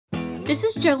This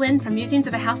is Jo-Lynne from Musings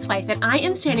of a Housewife, and I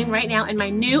am standing right now in my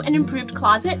new and improved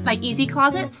closet by Easy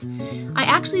Closets. I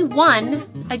actually won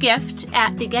a gift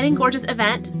at the Getting Gorgeous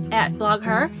event at Blog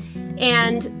Her,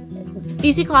 and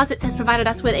Easy Closets has provided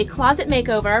us with a closet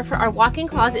makeover for our walk-in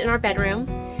closet in our bedroom.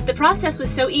 The process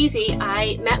was so easy.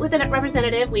 I met with a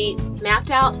representative, we mapped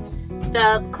out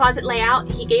the closet layout,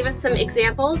 he gave us some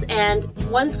examples, and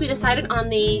once we decided on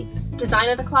the design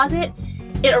of the closet,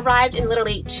 it arrived in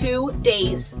literally 2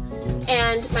 days.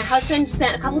 And my husband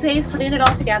spent a couple days putting it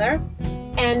all together,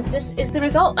 and this is the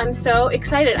result. I'm so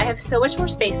excited. I have so much more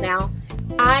space now.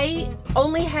 I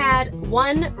only had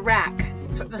one rack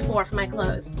before for my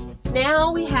clothes.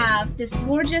 Now we have this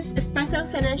gorgeous espresso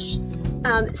finish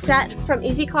set from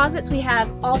Easy Closets. We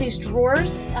have all these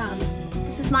drawers.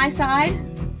 This is my side.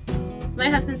 This is my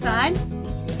husband's side.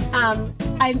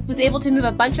 I was able to move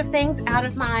a bunch of things out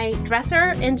of my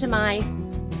dresser into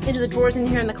the drawers in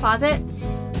here in the closet.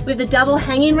 We have the double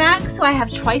hanging rack, so I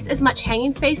have twice as much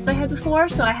hanging space as I had before.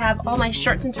 So I have all my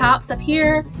shirts and tops up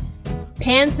here,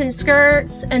 pants and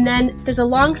skirts, and then there's a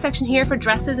long section here for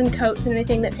dresses and coats and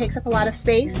anything that takes up a lot of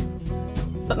space.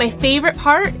 But my favorite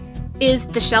part is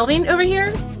the shelving over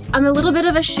here. I'm a little bit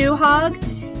of a shoe hog,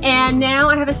 and now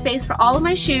I have a space for all of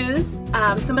my shoes.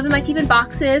 Some of them I keep in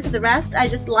boxes, the rest I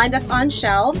just lined up on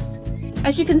shelves.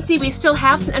 As you can see, we still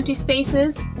have some empty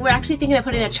spaces. We're actually thinking of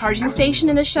putting a charging station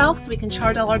in the shelf so we can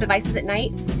charge all our devices at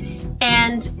night.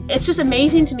 And it's just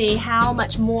amazing to me how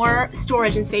much more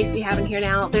storage and space we have in here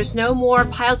now. There's no more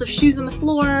piles of shoes on the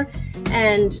floor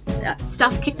and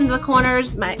stuff kicked into the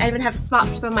corners. I even have a spot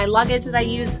for some of my luggage that I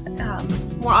use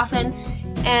more often.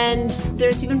 And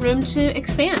there's even room to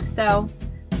expand. So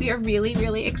we are really,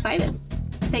 really excited.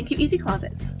 Thank you, Easy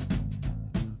Closets.